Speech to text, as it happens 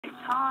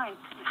tight.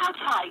 How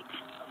tight?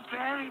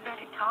 Very,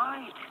 very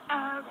tight.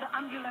 The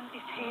ambulance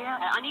is here.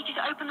 I need you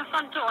to open the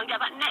front door and get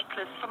that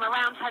necklace from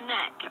around her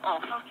neck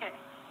off. Okay.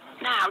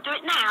 Now, do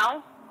it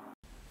now.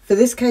 For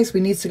this case,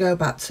 we need to go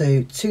back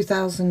to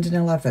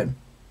 2011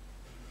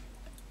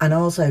 and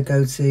also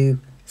go to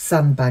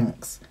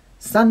Sandbanks.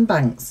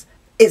 Sandbanks,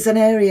 it's an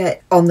area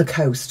on the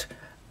coast,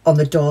 on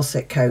the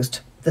Dorset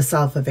coast, the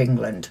south of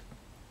England,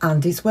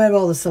 and it's where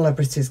all the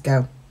celebrities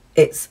go.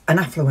 It's an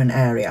affluent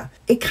area.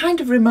 It kind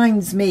of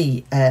reminds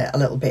me a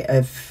little bit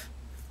of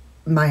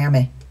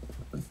Miami,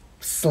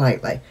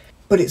 slightly,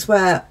 but it's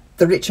where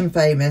the rich and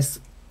famous,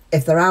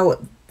 if they're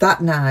out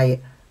that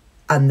night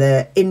and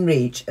they're in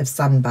reach of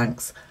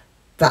Sandbanks,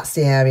 that's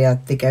the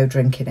area they go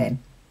drinking in.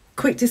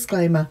 Quick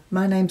disclaimer,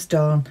 my name's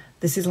Dawn,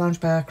 this is Lounge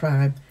Bar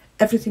Crime.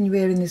 Everything you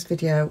hear in this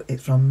video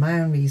is from my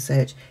own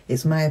research,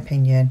 it's my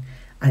opinion,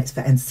 and it's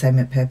for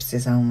entertainment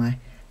purposes only.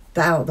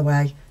 That out of the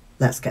way,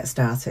 let's get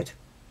started.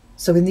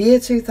 So in the year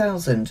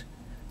 2000,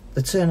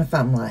 the Turner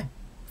family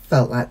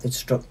felt like they'd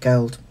struck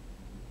gold.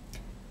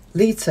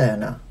 Leigh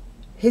Turner,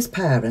 his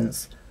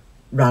parents,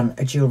 ran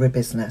a jewellery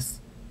business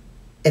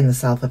in the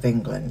south of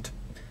England.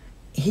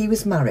 He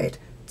was married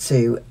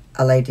to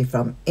a lady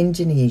from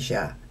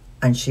Indonesia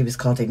and she was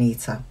called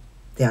Anita.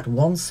 They had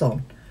one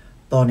son,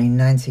 born in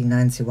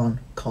 1991,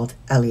 called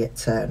Elliott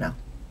Turner.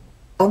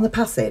 On the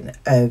passing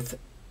of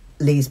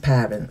Leigh's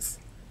parents,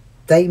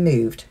 they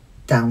moved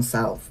down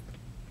south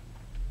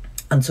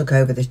and took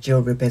over this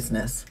jewellery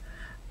business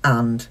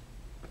and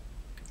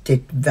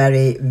did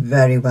very,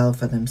 very well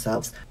for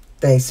themselves.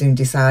 They soon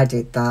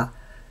decided that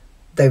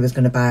they was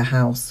going to buy a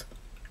house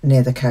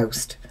near the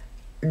coast,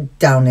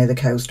 down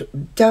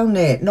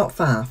near, not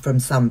far from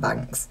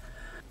Sandbanks.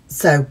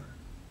 So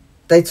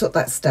they took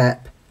that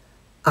step,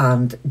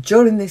 and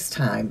during this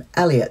time,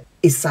 Elliot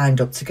is signed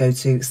up to go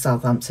to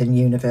Southampton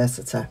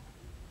University.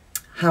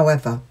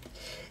 However,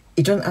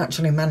 he doesn't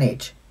actually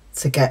manage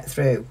to get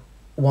through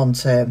one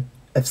term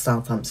of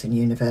Southampton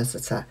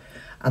University.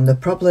 And the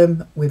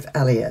problem with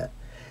Elliot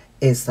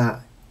is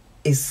that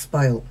he's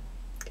spoilt.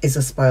 He's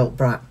a spoilt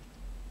brat.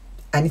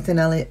 Anything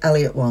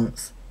Elliot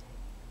wants,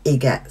 he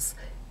gets.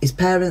 His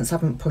parents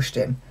haven't pushed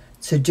him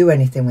to do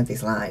anything with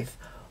his life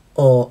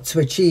or to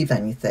achieve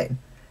anything.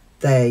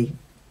 They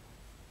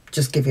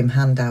just give him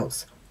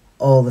handouts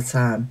all the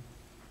time.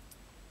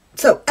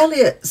 So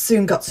Elliot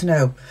soon got to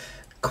know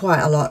quite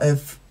a lot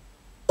of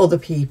other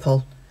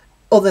people,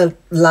 other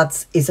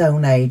lads his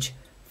own age,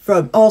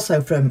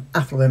 also from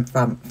affluent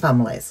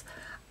families,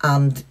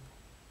 and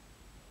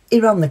he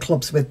ran the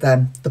clubs with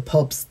them, the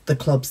pubs, the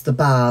clubs, the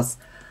bars.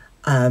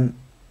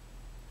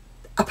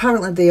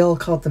 Apparently they all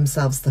called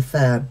themselves the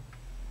Firm.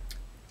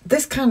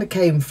 This kind of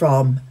came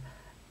from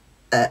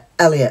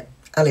Elliott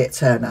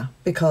Turner,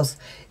 because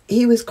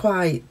he was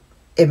quite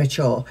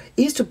immature.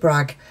 He used to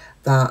brag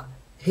that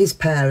his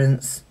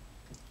parents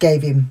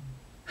gave him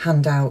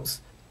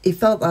handouts. He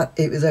felt that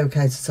it was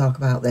okay to talk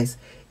about this.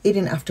 He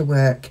didn't have to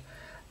work.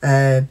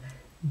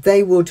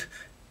 They would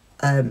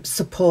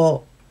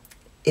support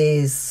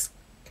his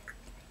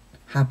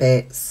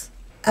habits.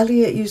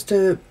 Elliot used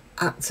to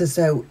act as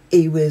though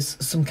he was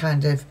some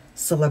kind of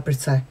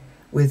celebrity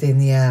within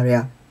the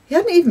area. He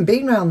hadn't even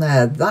been around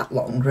there that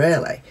long,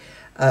 really.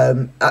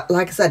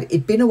 Like I said,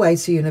 he'd been away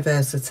to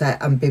university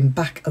and been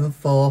back and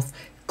forth.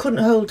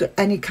 Couldn't hold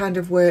any kind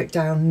of work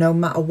down, no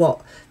matter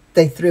what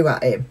they threw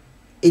at him.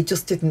 He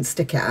just didn't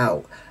stick it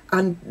out.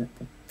 And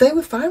they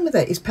were fine with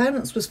it. His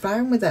parents was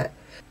fine with it.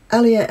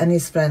 Elliot and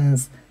his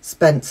friends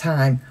spent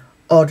time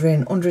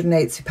ordering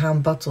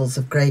 £180 bottles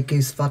of Grey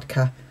Goose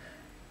vodka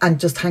and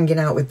just hanging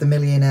out with the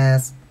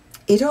millionaires.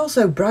 He'd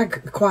also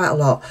brag quite a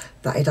lot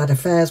that he'd had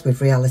affairs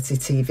with reality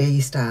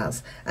TV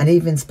stars and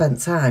even spent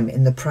time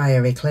in the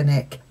Priory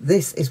clinic.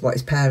 This is what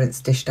his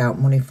parents dished out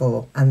money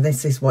for, and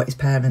this is what his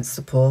parents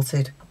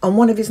supported. On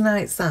one of his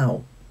nights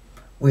out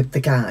with the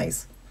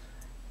guys,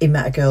 he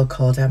met a girl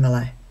called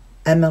Emily.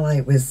 Emily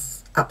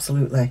was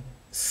absolutely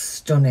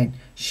stunning.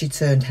 She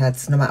turned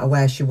heads no matter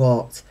where she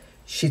walked.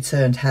 She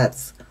turned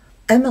heads.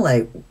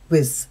 Emily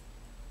was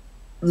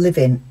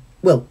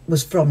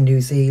from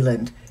New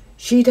Zealand.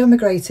 She'd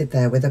emigrated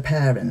there with her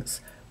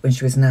parents when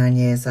she was 9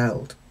 years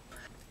old.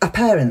 Her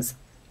parents,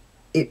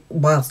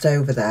 whilst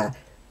over there,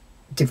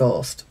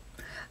 divorced.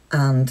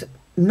 And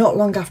not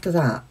long after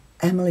that,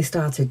 Emily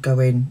started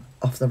going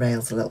off the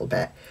rails a little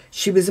bit.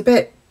 She was a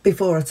bit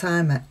before her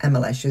time,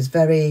 Emily. She was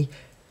very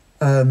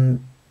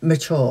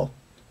mature.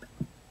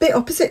 Bit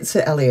opposite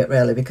to Elliot,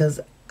 really, because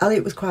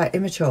Elliot was quite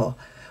immature,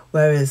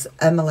 whereas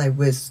Emily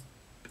was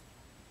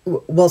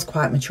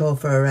quite mature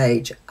for her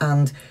age,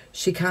 and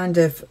she kind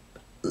of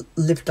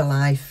lived a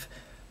life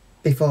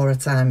before her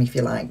time, if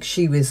you like.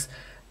 She was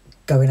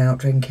going out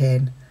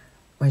drinking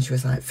when she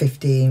was like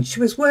 15. She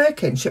was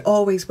working. She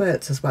always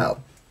worked as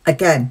well.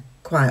 Again,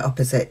 quite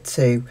opposite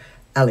to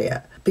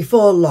Elliot.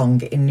 Before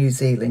long in New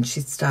Zealand,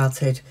 she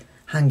started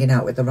hanging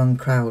out with the wrong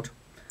crowd.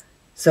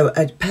 So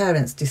her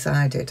parents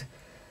decided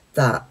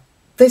that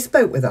they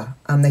spoke with her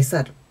and they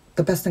said,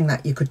 the best thing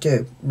that you could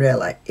do,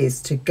 really,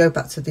 is to go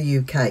back to the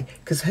UK,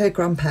 because her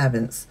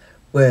grandparents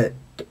were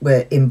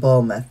in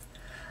Bournemouth,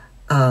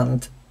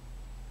 and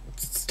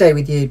stay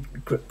with your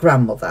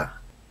grandmother,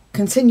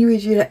 continue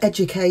with your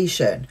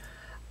education.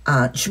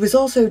 And she was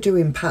also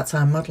doing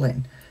part-time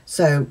modelling,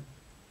 so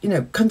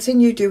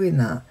continue doing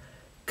that,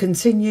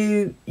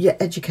 continue your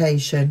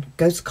education,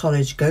 go to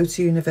college, go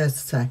to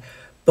university.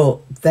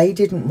 But they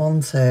didn't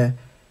want her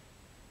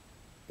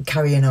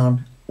carrying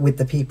on with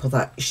the people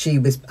that she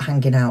was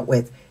hanging out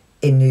with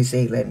in New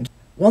Zealand.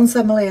 Once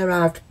Emily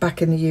arrived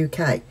back in the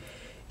UK,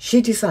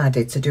 she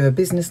decided to do a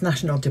business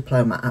national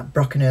diploma at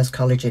Brockenhurst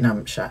College in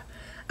Hampshire,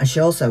 and she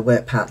also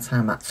worked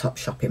part-time at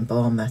Topshop in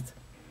Bournemouth.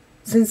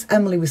 Since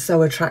Emily was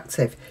so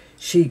attractive,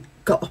 she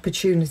got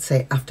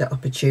opportunity after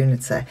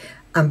opportunity,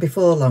 and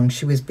before long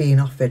she was being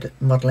offered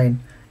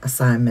modelling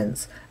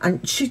assignments,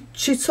 and she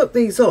took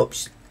these up.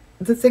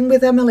 The thing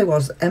with Emily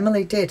was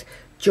Emily did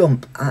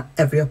jump at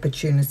every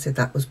opportunity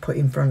that was put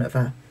in front of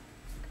her.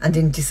 And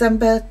in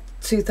December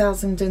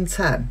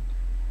 2010,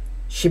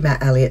 she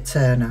met Elliott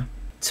Turner.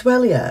 To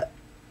Elliot,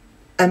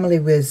 Emily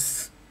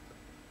was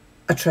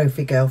a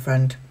trophy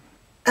girlfriend.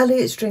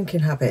 Elliot's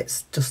drinking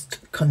habits just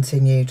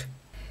continued.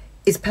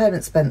 His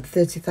parents spent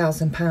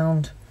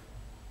 £30,000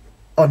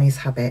 on his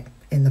habit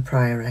in the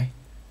Priory,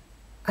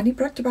 and he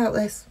bragged about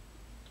this.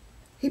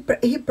 He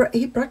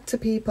bragged to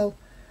people,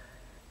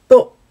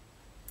 but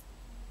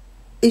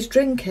his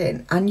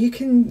drinking, and you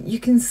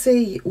can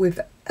see with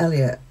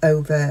Elliot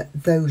over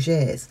those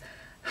years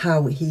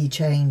how he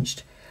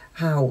changed,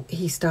 how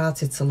he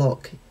started to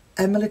look.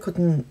 Emily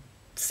couldn't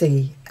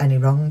see any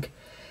wrong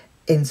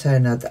in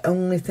Turner. The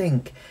only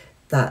thing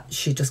that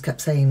she just kept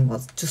saying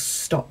was, just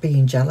stop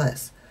being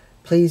jealous.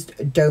 Please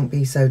don't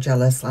be so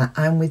jealous. Like,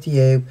 I'm with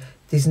you.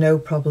 There's no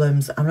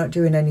problems. I'm not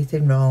doing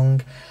anything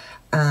wrong.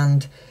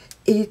 And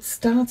it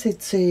started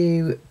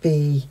to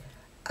be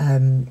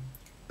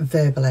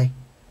verbally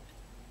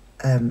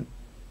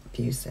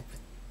abusive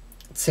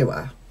to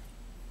her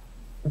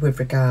with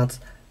regards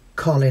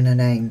calling her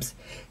names.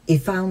 He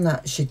found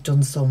that she'd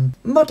done some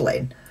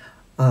modelling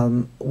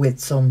with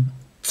some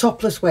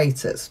topless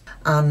waiters,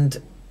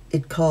 and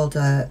he'd called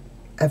her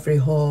every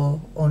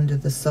whore under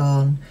the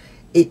sun.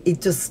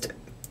 It just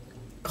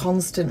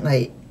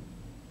constantly,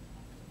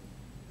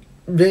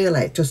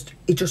 really,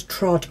 he just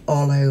trod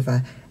all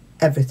over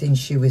everything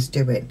she was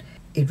doing.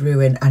 He'd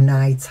ruin a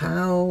night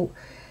out.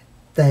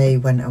 They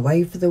went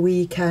away for the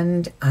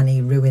weekend and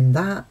he ruined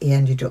that. He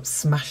ended up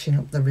smashing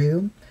up the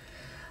room.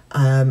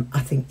 I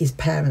think his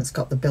parents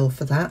got the bill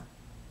for that.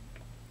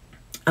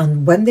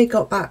 And when they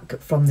got back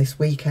from this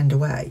weekend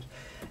away,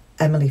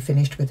 Emily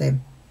finished with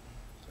him.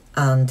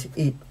 And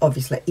he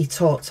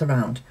talked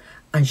around,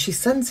 and she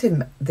sent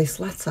him this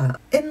letter.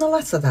 In the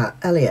letter that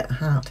Elliot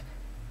had,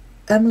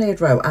 Emily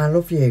had wrote, "I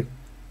love you.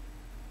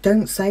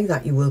 Don't say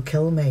that you will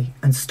kill me,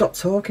 and stop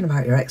talking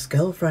about your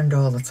ex-girlfriend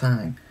all the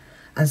time,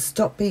 and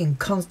stop being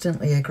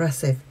constantly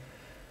aggressive.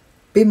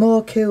 Be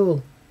more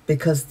cool,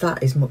 because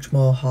that is much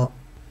more hot."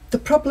 The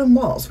problem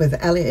was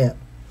with Elliot,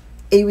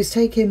 he was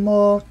taking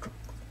more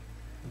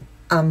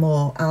and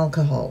more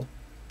alcohol.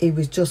 He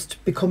was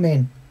just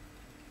becoming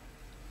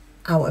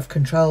out of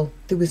control.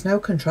 There was no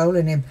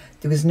controlling him.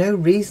 There was no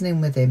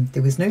reasoning with him.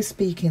 There was no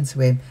speaking to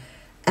him.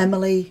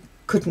 Emily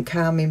couldn't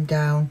calm him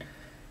down.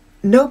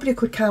 Nobody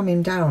could calm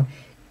him down.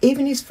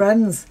 Even his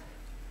friends,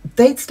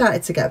 they'd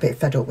started to get a bit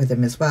fed up with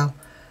him as well.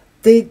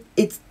 He'd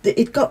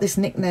got this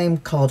nickname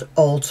called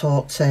All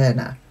Talk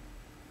Turner.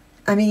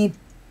 I mean,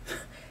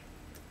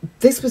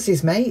 this was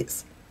his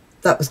mates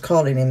that was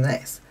calling him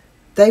this.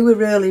 They were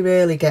really,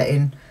 really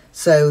getting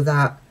so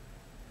that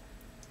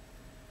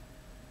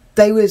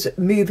they was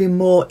moving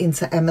more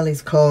into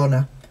Emily's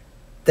corner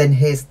than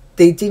his.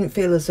 They didn't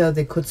feel as though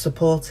they could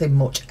support him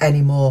much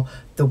anymore,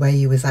 the way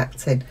he was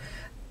acting.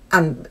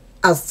 And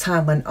as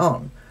time went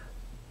on,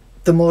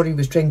 the more he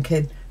was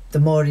drinking,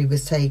 the more he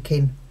was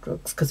taking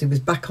drugs, because he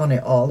was back on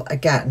it all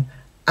again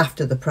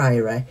after the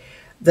Priory,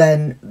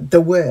 then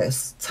the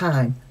worse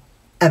time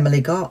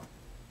Emily got.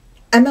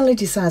 Emily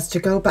decides to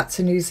go back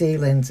to New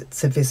Zealand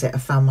to visit her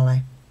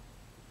family.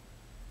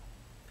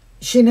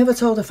 She never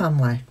told her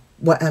family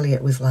what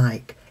Elliot was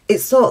like.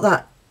 It's thought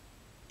that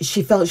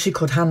she felt she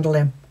could handle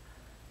him,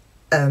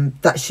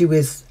 that she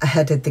was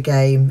ahead of the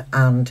game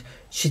and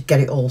she'd get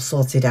it all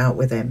sorted out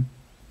with him.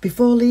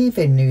 Before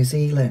leaving New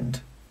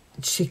Zealand,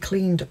 she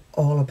cleaned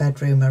all her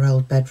bedroom, her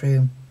old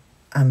bedroom,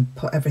 and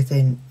put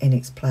everything in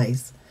its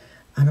place.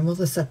 And her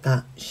mother said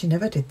that she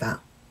never did that.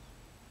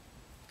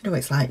 You know,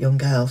 it's like young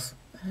girls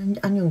and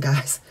young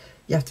guys.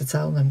 You have to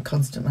tell them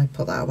constantly,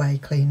 put that away,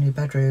 clean your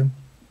bedroom.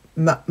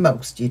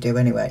 Most you do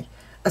anyway,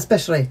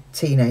 especially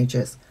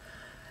teenagers.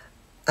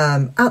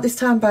 At this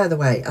time, by the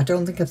way, I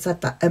don't think I've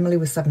said that, Emily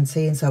was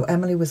 17, so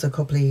Emily was a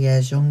couple of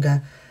years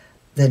younger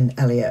than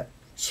Elliot.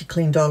 She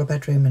cleaned all her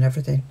bedroom and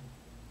everything,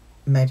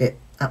 made it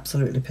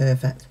absolutely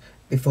perfect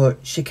before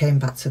she came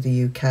back to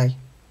the UK.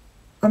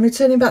 On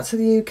returning back to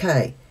the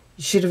UK,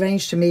 she'd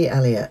arranged to meet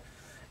Elliot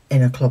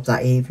in a club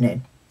that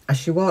evening. As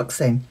she walks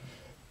in,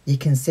 you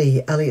can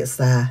see Elliot's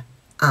there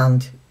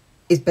and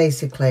is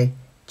basically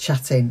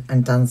chatting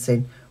and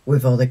dancing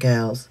with other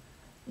girls.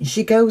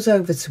 She goes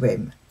over to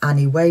him and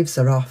he waves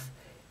her off.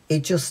 He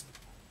just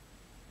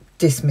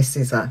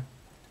dismisses her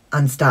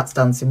and starts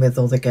dancing with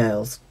other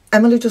girls.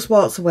 Emily just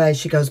walks away.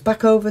 She goes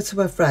back over to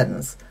her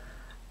friends,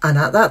 and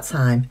at that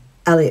time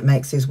Elliot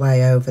makes his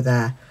way over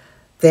there.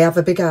 They have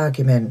a big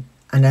argument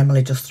and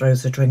Emily just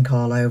throws a drink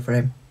all over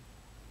him.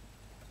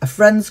 Her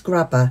friends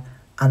grab her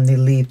and they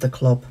leave the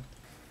club.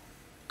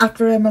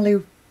 After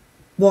Emily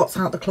walks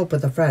out the club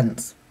with her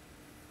friends,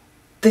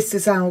 this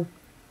is how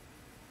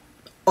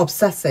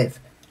obsessive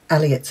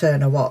Elliott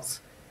Turner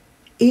was.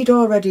 He'd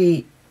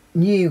already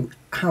knew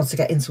how to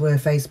get into her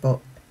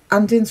Facebook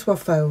and into her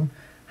phone,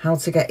 how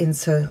to get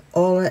into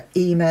all her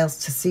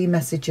emails to see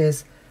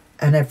messages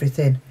and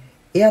everything.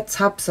 He had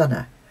tabs on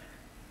her,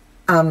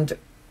 and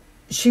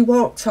she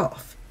walked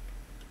off.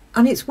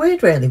 And it's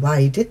weird really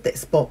why he did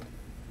this, but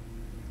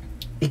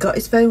he got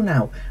his phone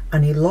out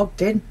and he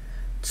logged in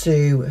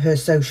to her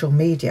social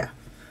media,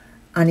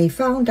 and he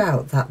found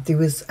out that there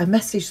was a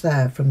message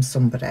there from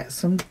somebody,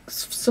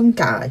 some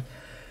guy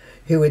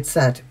who had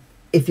said,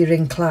 if you're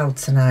in Cloud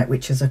tonight,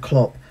 which is a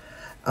club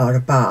or a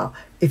bar,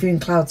 if you're in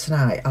Cloud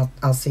tonight,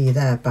 I'll see you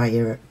there, buy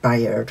you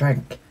a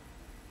drink.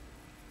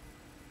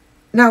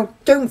 Now,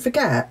 don't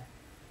forget,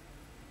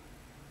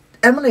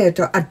 Emily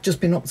had just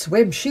been up to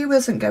him. She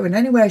wasn't going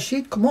anywhere.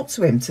 She'd come up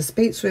to him to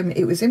speak to him.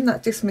 It was him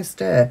that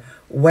dismissed her,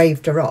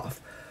 waved her off.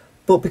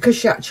 But because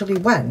she actually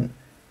went,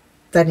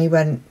 then he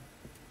went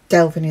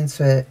delving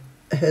into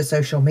her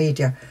social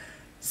media,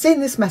 seeing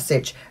this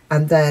message,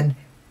 and then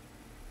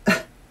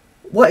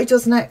what he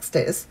does next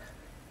is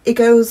he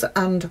goes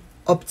and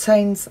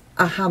obtains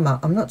a hammer.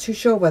 I'm not too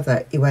sure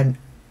whether he went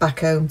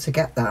back home to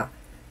get that,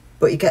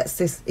 but he gets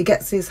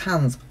his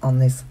hands on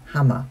this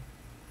hammer.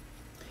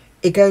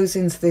 He goes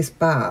into this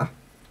bar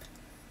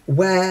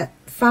where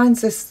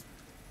finds this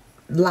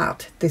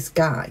lad, this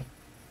guy,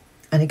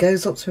 and he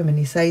goes up to him and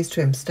he says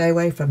to him, stay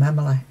away from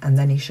Emily, and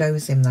then he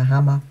shows him the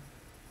hammer.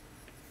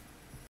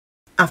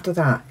 After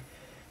that,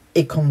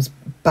 he comes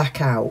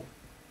back out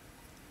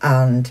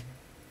and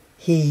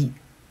he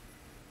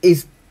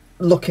is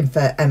looking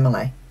for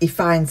Emily. He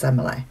finds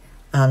Emily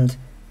and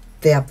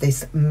they have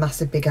this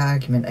massive big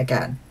argument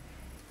again.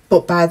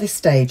 But by this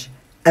stage,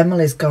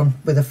 Emily's gone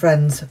with her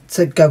friends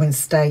to go and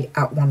stay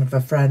at one of her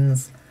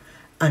friends,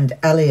 and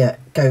Elliot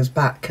goes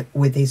back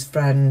with his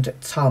friend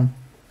Tom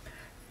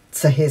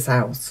to his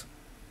house.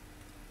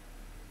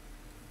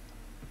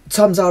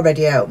 Tom's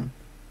already home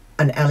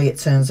and Elliot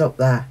turns up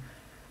there,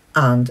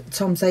 and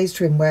Tom says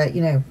to him,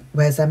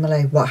 where's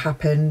Emily? What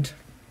happened?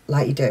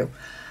 Like you do.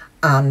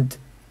 And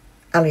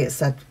Elliot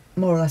said,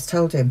 more or less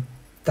told him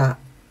that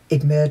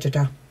he'd murdered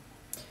her.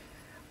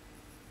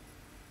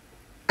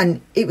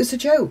 And it was a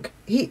joke.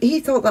 He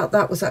thought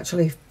that was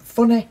actually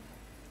funny.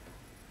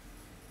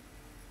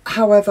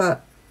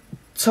 However,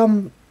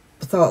 Tom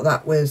thought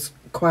that was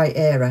quite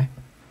eerie.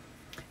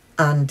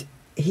 And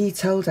he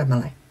told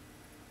Emily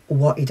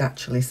what he'd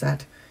actually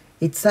said.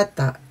 He'd said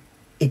that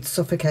he'd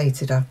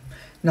suffocated her.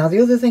 Now, the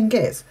other thing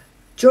is,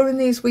 during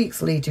these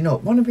weeks leading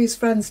up, one of his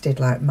friends did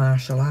like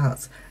martial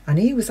arts, and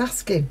he was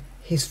asking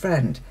his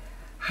friend,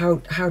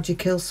 how'd you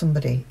kill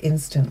somebody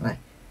instantly?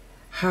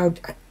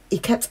 He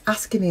kept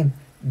asking him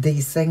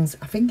these things.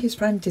 I think his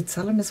friend did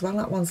tell him as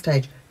well at one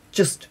stage,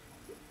 just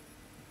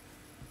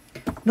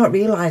not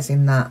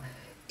realising that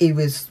he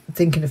was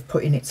thinking of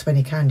putting it to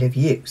any kind of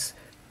use.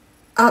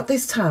 At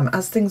this time,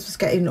 as things was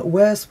getting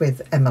worse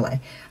with Emily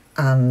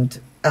and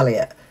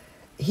Elliot,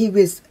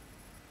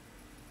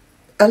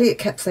 Elliot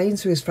kept saying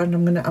to his friend,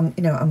 I'm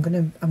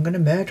gonna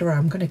murder her,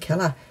 I'm gonna kill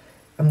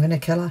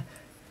her.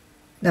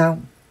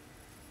 Now,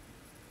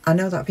 I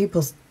know that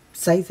people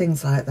say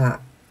things like that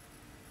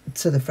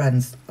to the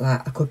friends,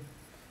 like I could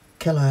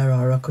kill her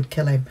or I could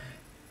kill him,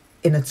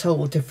 in a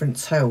total different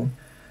tone.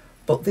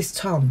 But this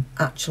Tom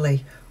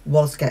actually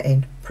was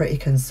getting pretty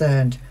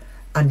concerned,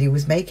 and he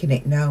was making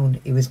it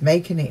known. He was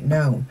making it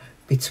known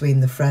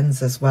between the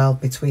friends as well,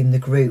 between the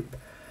group.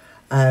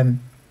 I'm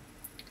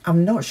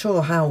not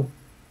sure how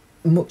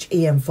much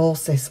he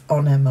enforced this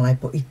on Emily,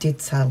 but he did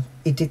tell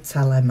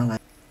Emily.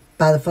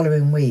 By the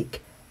following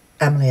week,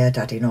 Emily had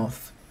had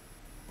enough.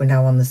 We're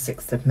now on the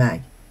 6th of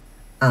May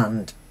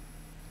and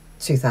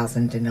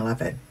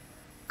 2011,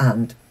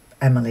 and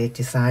Emily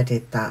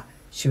decided that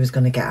she was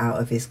going to get out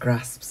of his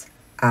grasps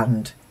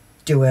and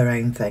do her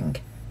own thing.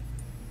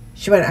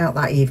 She went out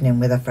that evening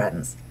with her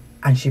friends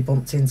and she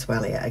bumped into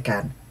Elliot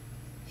again.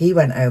 He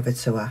went over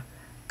to her.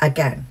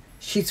 Again,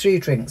 she threw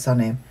drinks on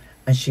him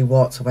and she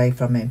walked away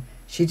from him.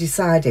 She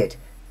decided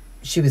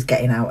she was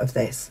getting out of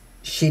this.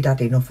 She'd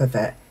had enough of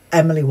it.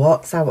 Emily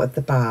walks out of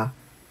the bar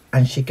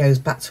and she goes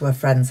back to her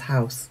friend's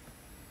house.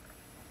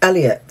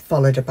 Elliot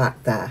followed her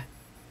back there,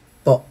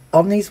 but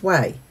on his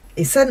way,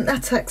 he sent a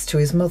text to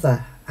his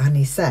mother and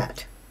he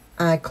said,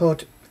 I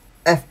could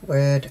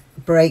F-word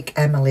break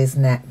Emily's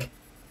neck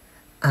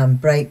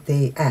and break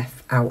the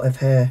F out of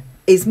her.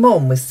 His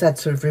mum was said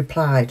to have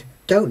replied,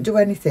 don't do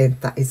anything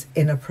that is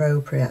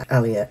inappropriate,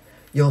 Elliot.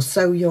 You're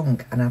so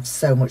young and have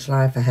so much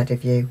life ahead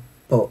of you.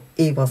 But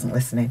he wasn't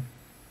listening.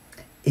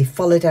 He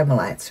followed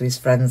Emily to his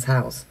friend's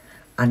house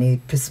and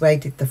he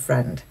persuaded the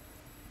friend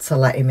to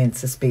let him in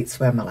to speak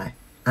to Emily,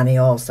 and he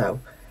also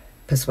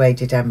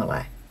persuaded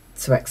Emily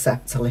to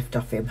accept a lift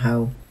off him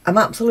home. I'm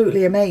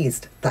absolutely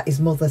amazed that his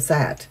mother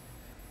said,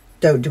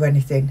 don't do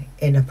anything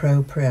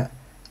inappropriate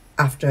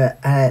after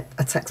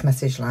a text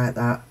message like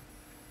that.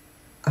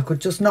 I could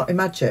just not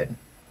imagine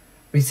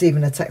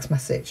receiving a text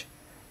message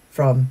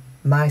from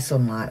my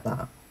son like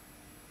that.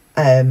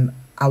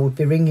 I would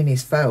be ringing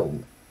his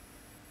phone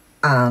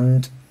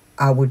and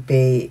I would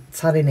be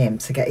telling him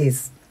to get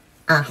his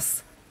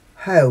ass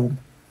home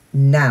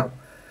now.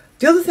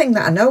 The other thing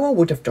that I know I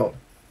would have done,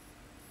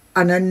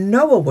 and I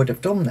know I would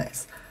have done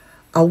this,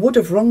 I would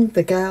have rung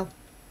the girl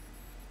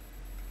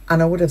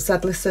and I would have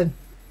said, listen,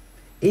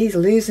 he's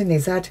losing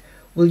his head.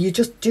 Will you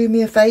just do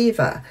me a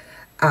favour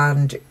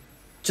and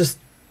just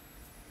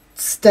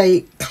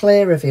stay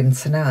clear of him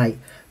tonight,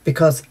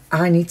 because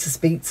I need to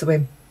speak to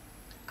him.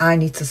 I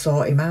need to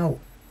sort him out.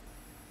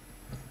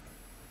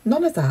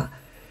 None of that.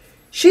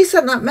 She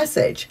sent that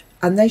message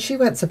and then she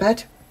went to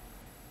bed.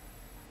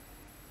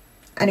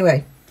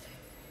 Anyway,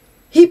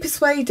 he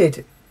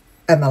persuaded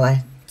Emily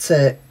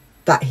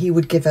that he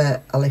would give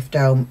her a lift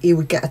home. He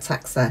would get a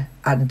taxi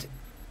and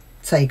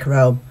take her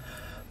home.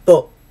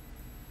 But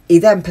he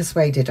then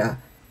persuaded her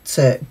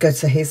to go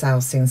to his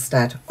house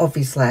instead.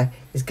 Obviously,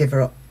 he's given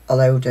her a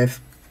load of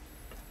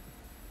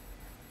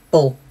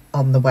bull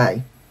on the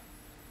way.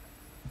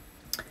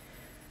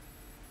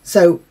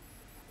 So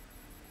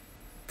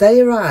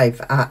they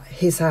arrive at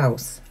his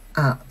house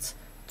at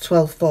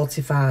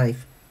 12:45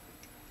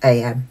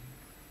 a.m.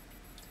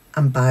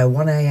 and by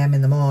 1 a.m.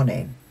 in the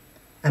morning,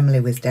 Emily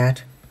was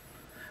dead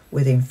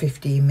within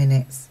 15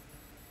 minutes.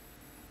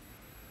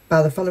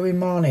 By the following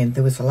morning,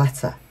 there was a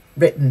letter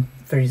written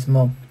for his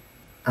mum,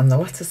 and the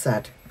letter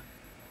said,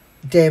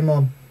 "Dear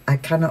Mum, I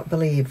cannot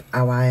believe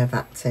how I have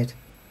acted.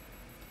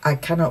 I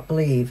cannot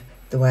believe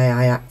the way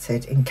I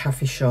acted in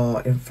Cafe Shaw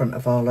in front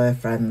of all her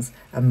friends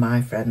and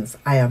my friends.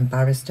 I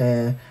embarrassed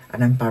her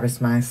and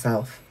embarrassed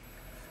myself.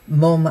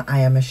 Mum, I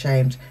am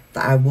ashamed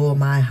that I wore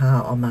my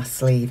heart on my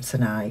sleeve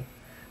tonight.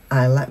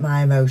 I let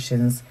my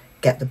emotions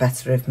get the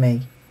better of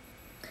me.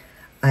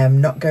 I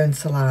am not going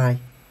to lie.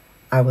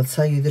 I will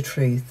tell you the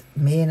truth.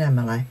 Me and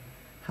Emily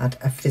had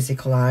a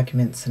physical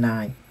argument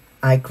tonight.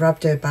 I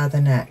grabbed her by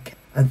the neck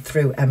and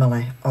threw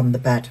Emily on the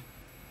bed.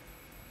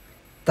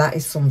 That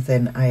is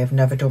something I have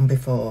never done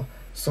before,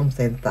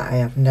 something that I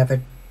have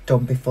never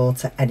done before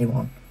to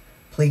anyone.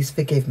 Please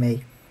forgive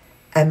me.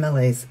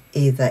 Emily's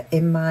either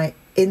in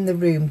the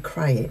room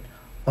crying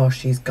or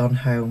she's gone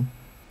home.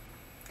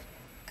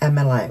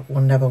 Emily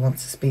will never want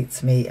to speak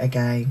to me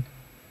again.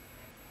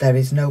 There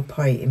is no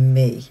point in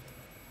me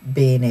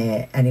being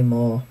here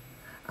anymore.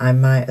 I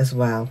might as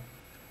well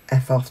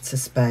F off to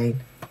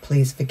Spain.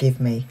 Please forgive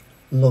me.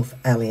 Love,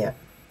 Elliot."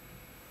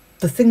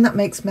 The thing that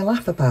makes me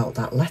laugh about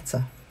that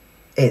letter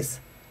is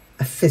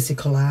a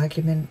physical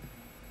argument.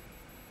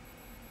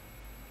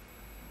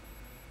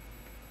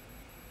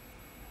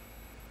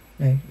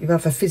 You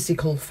have a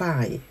physical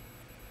fight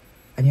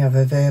and you have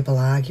a verbal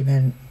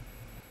argument.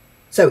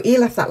 So he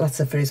left that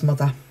letter for his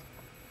mother,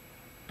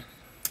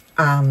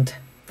 and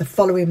the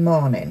following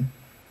morning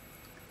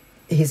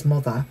his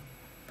mother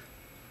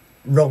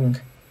rung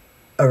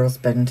her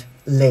husband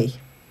Leigh.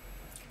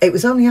 It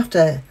was only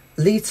after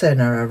Leigh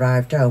Turner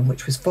arrived home,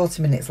 which was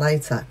 40 minutes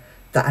later,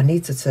 that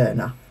Anita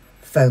Turner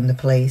phoned the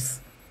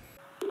police.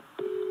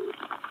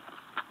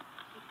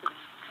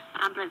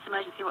 Ambulance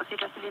emergency. What's the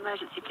address of the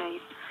emergency,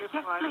 please?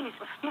 Yes, please.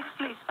 Yes,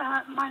 please.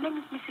 My name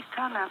is Mrs.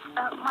 Turner.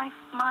 My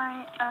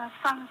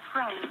son's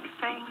friend is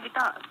staying with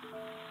us.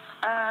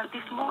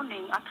 This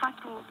morning, I tried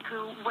to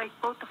wake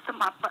both of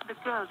them up, but the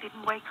girl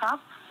didn't wake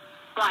up.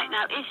 Right,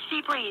 now, is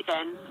she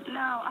breathing?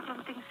 No, I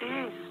don't think she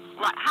is.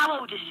 Right, how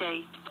old is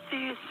she? She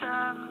is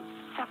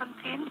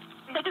 17.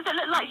 So does it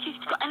look like she's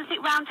got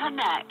anything round her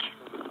neck?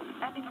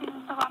 Anything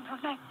around her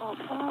neck?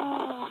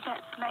 Oh,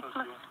 that's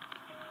necklace.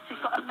 She's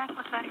got a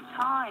necklace very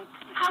tight.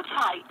 How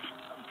tight?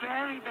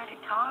 Very, very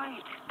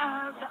tight.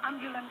 The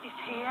ambulance is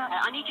here.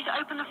 I need you to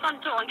open the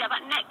front door and get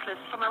that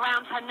necklace from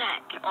around her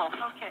neck off.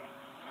 Okay.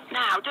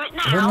 Now, do it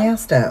now. When they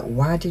asked her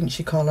why didn't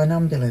she call an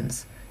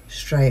ambulance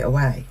straight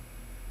away,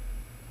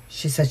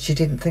 she said she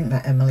didn't think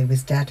that Emily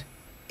was dead.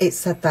 It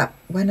said that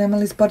when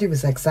Emily's body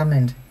was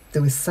examined,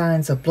 there was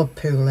signs of blood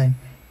pooling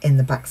in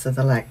the backs of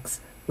the legs,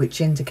 which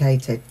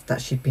indicated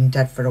that she'd been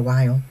dead for a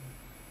while.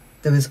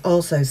 There was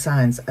also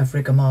signs of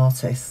rigor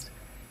mortis.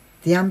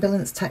 The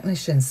ambulance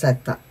technician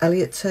said that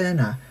Elliott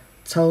Turner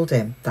told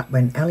him that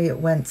when Elliot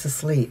went to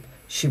sleep,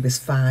 she was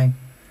fine,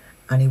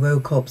 and he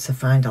woke up to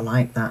find her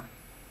like that.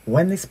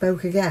 When they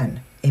spoke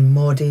again, in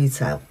more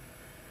detail,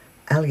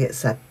 Elliot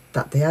said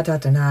that they had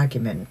had an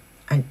argument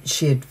and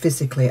she had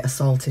physically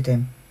assaulted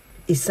him.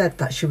 He said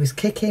that she was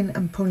kicking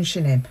and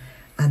punching him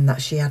and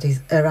that she had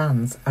her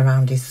hands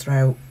around his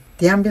throat.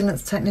 The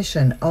ambulance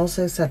technician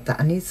also said that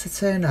Anita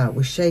Turner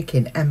was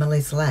shaking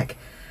Emily's leg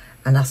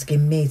and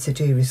asking me to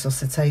do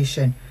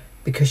resuscitation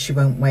because she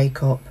won't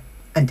wake up,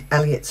 and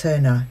Elliott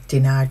Turner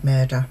denied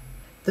murder.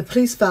 The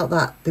police felt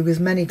that there was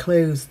many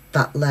clues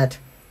that led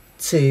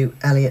to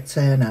Elliott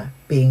Turner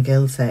being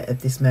guilty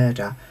of this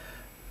murder,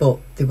 but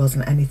there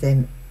wasn't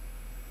anything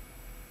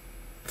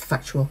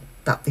factual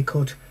that they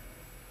could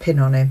pin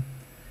on him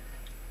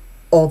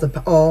or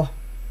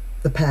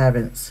the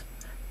parents.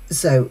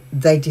 So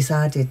they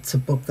decided to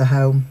bug the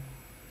home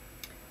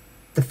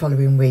the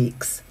following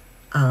weeks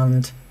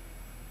and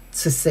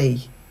to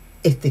see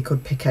if they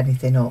could pick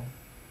anything up.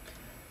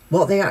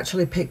 What they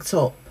actually picked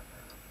up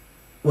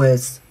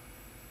was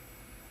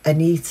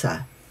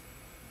Anita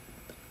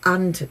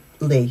and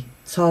Leigh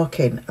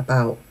talking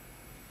about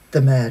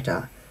the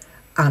murder,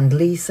 and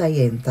Leigh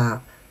saying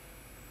that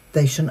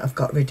they shouldn't have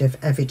got rid of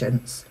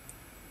evidence,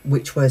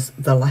 which was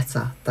the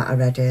letter that I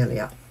read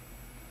earlier.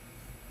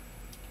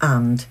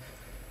 And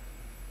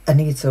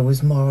Anita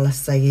was more or less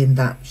saying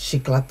that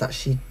she's glad that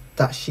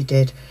she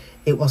did.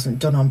 It wasn't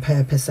done on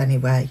purpose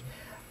anyway.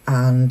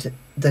 And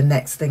the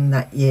next thing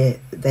that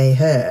they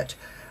heard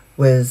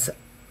was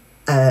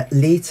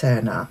Leigh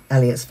Turner,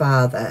 Elliot's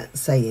father,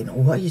 saying,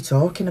 "What are you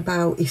talking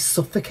about? He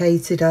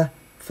suffocated her,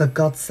 for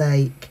God's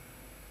sake."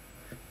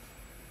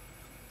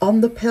 On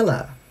the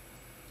pillar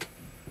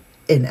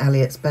in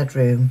Elliot's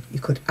bedroom, you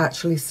could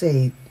actually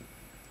see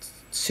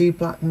 2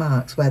 black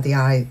marks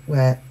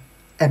where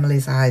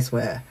Emily's eyes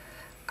were,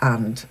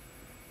 and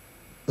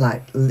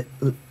like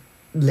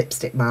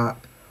lipstick mark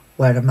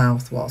where her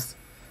mouth was.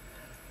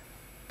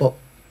 But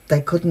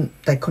they couldn't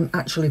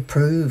actually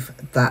prove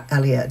that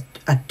Elliot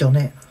had done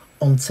it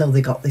until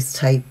they got this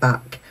tape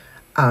back,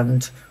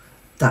 and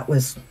that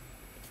was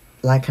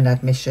like an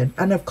admission.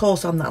 And of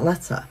course, on that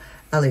letter,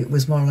 Elliot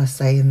was more or less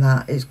saying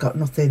that he's got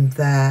nothing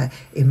there,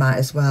 he might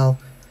as well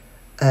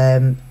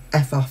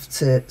F off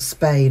to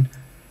Spain.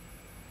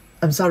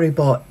 I'm sorry,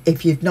 but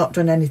if you've not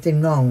done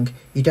anything wrong,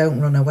 you don't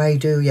run away,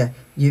 do you?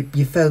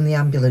 You phone the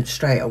ambulance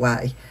straight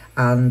away,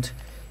 and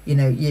you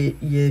know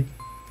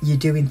you're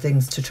doing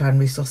things to try and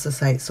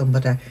resuscitate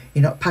somebody.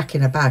 You're not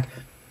packing a bag.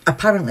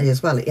 Apparently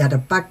as well, he had a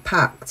bag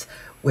packed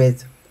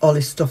with all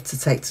his stuff to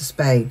take to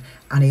Spain,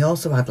 and he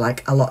also had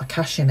like a lot of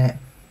cash in it,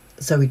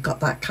 so he got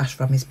that cash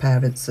from his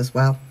parents as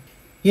well.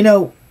 You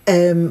know,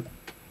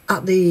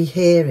 at the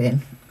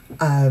hearing,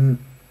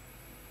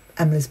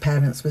 Emily's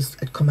parents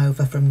had come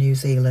over from New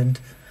Zealand,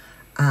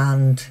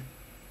 and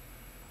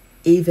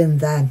even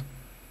then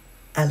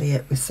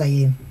Elliot was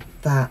saying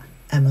that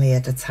Emily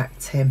had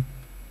attacked him.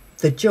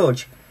 The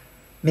judge,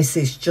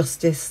 Mrs.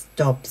 Justice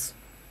Dobbs,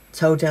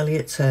 told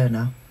Elliott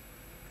Turner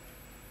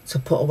to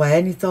put away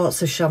any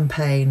thoughts of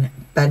champagne,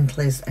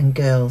 Bentleys and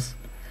girls,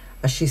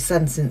 as she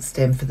sentenced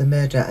him for the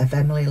murder of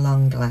Emily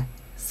Longley,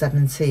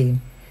 17,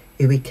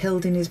 who he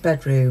killed in his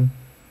bedroom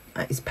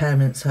at his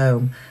parents'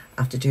 home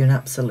after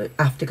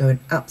going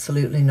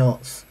absolutely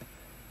nuts.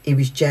 He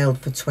was jailed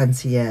for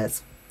 20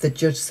 years. The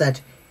judge said,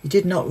 "You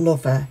did not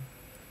love her.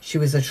 She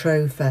was a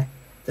trophy.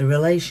 The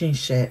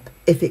relationship,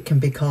 if it can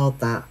be called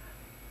that,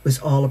 was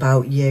all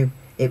about you.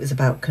 It was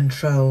about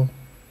control.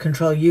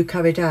 Control you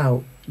carried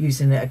out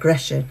using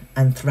aggression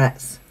and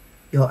threats.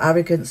 Your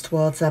arrogance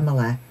towards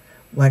Emily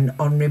when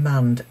on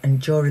remand and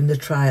during the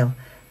trial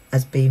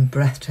has been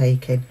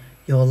breathtaking.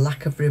 Your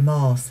lack of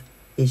remorse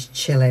is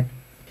chilling."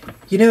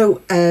 You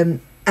know,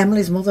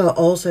 Emily's mother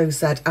also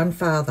said, and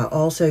father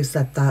also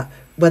said, that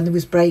when there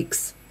was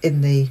breaks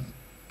in the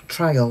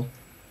trial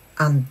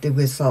and they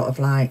were sort of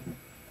like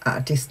at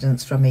a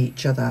distance from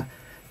each other,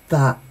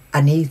 that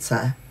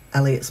Anita,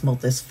 Elliot's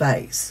mother's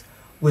face,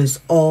 was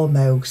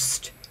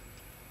almost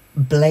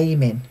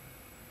blaming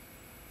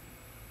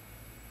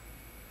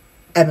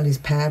Emily's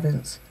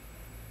parents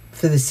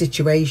for the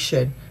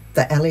situation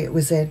that Elliot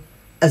was in,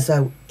 as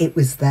though it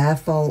was their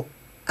fault.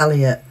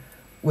 Elliot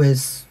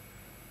was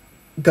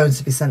going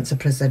to be sent to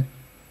prison.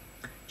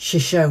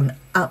 She's shown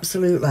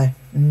absolutely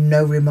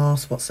no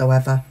remorse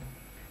whatsoever.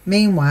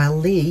 Meanwhile,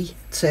 Leigh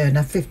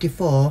Turner,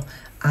 54,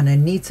 and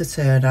Anita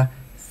Turner,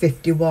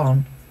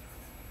 51,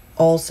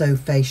 also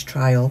faced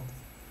trial.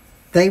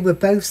 They were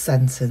both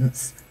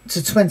sentenced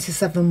to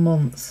 27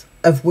 months,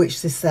 of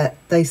which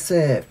they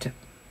served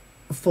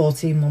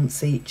 14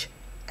 months each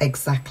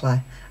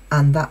exactly,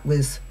 and that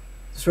was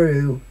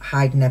through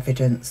hiding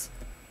evidence.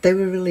 They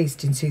were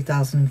released in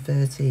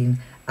 2013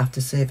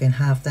 after serving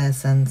half their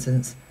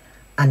sentence,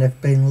 and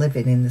have been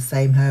living in the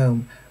same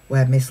home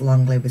where Miss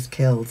Longley was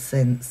killed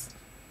since.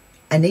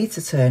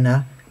 Anita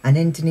Turner, an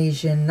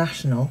Indonesian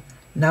national,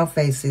 now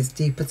faces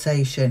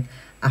deportation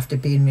after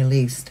being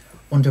released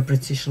under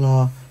British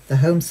law. The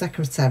Home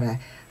Secretary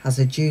has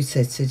a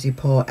duty to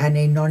deport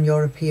any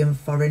non-European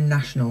foreign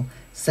national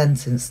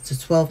sentenced to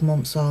 12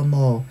 months or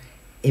more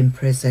in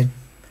prison.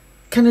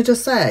 Can I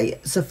just say,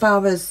 so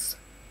far as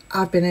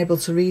I've been able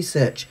to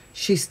research,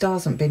 she still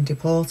hasn't been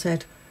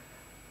deported.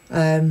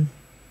 I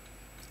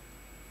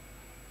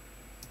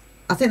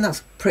think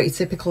that's pretty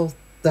typical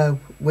though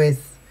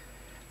with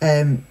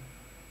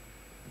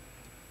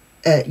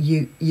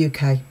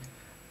UK.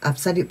 I've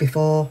said it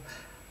before,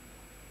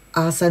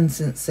 our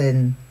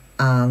sentencing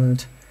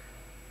and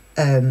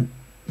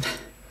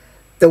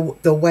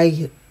the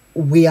way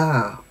we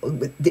are,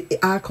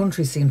 our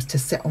country seems to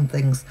sit on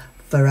things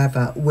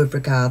forever with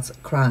regards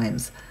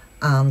crimes,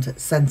 and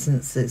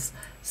sentences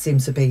seem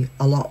to be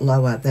a lot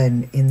lower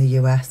than in the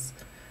US,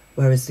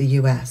 whereas the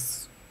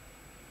US,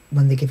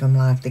 when they give them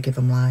life, they give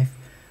them life.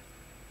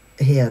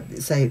 Here,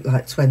 say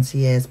like 20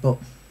 years, but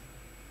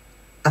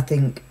I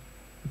think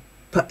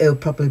he'll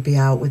probably be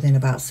out within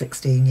about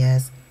 16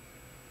 years.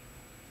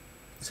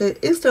 So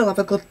he'll still have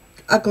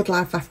a good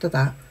life after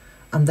that.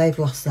 And they've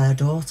lost their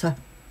daughter.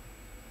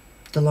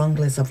 The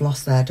Longleys have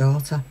lost their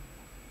daughter.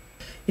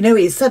 You know,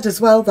 it's said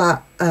as well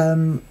that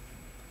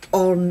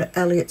on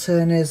Elliott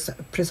Turner's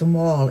prison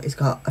wall, he's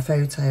got a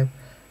photo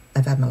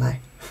of Emily.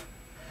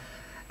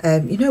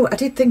 You know, I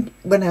did think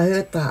when I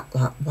heard that,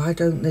 like, why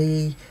don't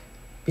the,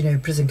 you know,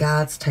 prison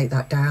guards take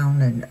that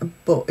down?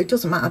 But it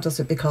doesn't matter, does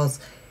it? Because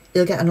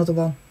he'll get another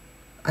one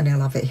and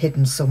he'll have it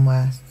hidden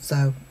somewhere.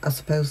 So I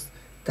suppose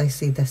they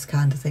see this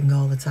kind of thing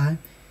all the time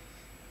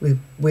with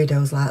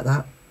widows like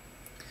that.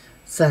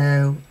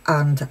 So,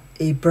 and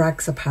he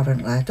brags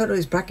apparently, I don't know what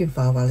he's bragging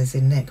for while he's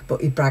in Nick,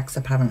 but he brags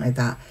apparently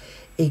that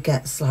he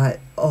gets like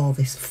all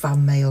this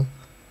fan mail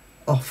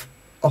off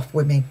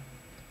women.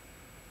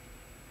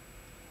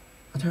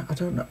 I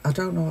don't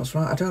know what's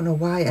wrong. I don't know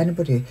why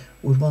anybody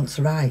would want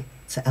to write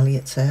to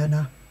Elliott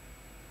Turner.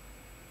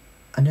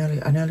 I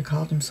nearly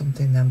called him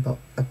something then, but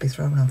I'd be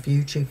thrown off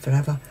YouTube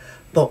forever.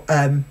 But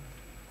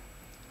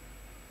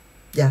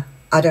yeah,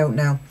 I don't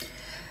know.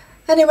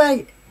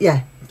 Anyway,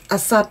 yeah, a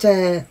sad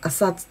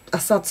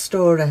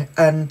story,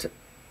 and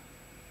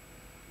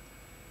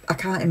I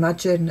can't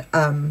imagine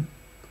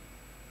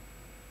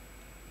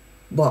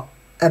what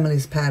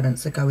Emily's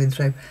parents are going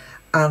through,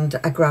 and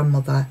a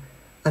grandmother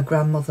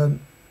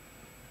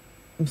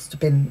must have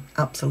been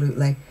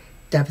absolutely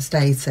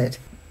devastated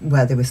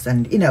where they were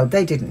sending. You know,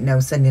 they didn't know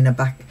sending her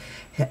back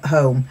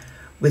home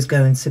was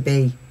going to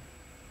be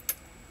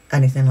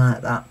anything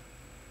like that,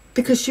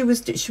 because she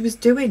was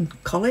doing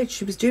college,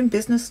 she was doing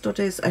business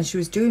studies, and she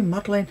was doing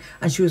modelling,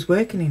 and she was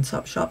working in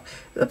Topshop.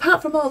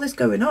 Apart from all this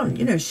going on,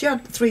 you know, she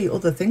had 3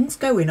 other things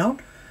going on,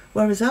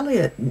 whereas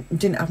Elliot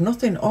didn't have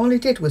nothing. All he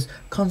did was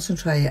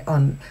concentrate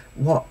on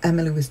what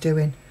Emily was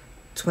doing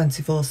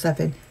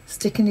 24/7,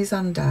 sticking his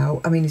hand out.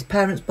 I mean, his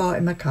parents bought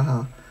him a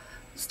car,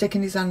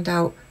 sticking his hand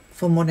out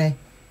for money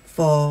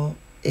for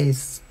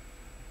his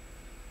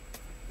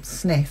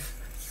sniff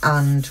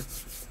and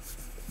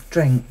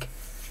drink.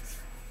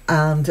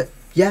 And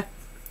yeah,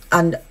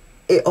 and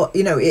it,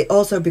 you know, it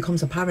also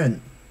becomes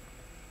apparent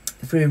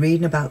through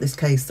reading about this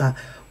case that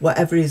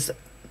whatever his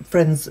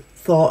friends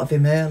thought of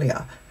him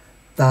earlier,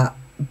 that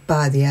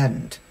by the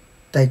end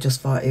they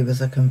just thought he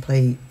was a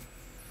complete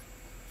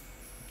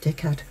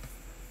dickhead.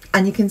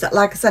 And you can,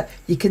 like I said,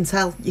 you can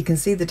tell, you can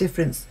see the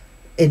difference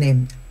in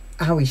him,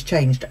 how he's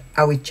changed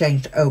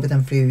over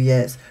them few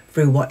years,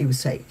 through what he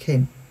was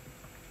taking,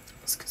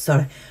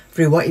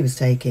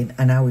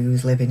 and how he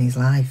was living his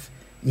life.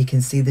 You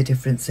can see the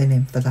difference in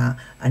him for that.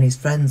 And his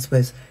friends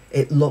was,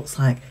 it looks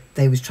like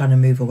they was trying to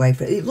move away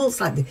from it. It looks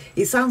like,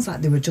 it sounds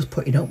like they were just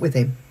putting up with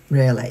him,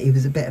 really. He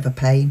was a bit of a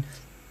pain.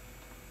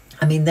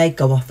 I mean, they'd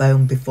go off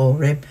home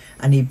before him,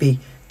 and he'd be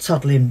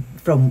toddling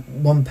from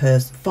one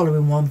person,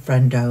 following one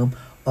friend home,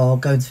 or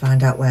going to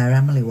find out where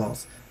Emily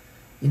was.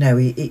 You know,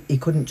 he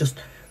couldn't just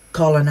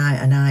call a night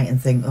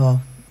and think,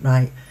 oh,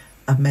 right,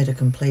 I've made a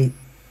complete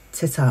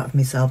tit out of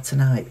myself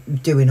tonight,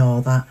 doing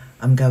all that,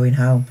 I'm going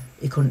home.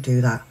 He couldn't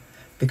do that,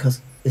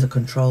 because he's a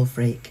control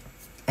freak.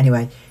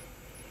 Anyway,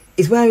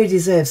 he's where he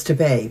deserves to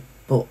be,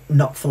 but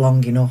not for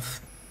long enough.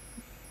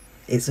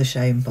 It's a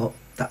shame, but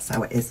that's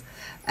how it is.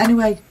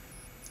 Anyway,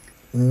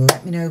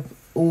 let me know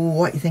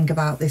what you think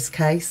about this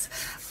case.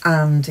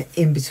 And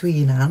in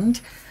between,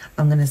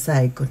 I'm going to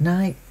say good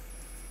night,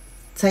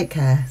 take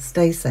care,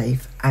 stay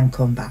safe, and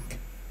come back.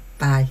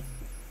 Bye.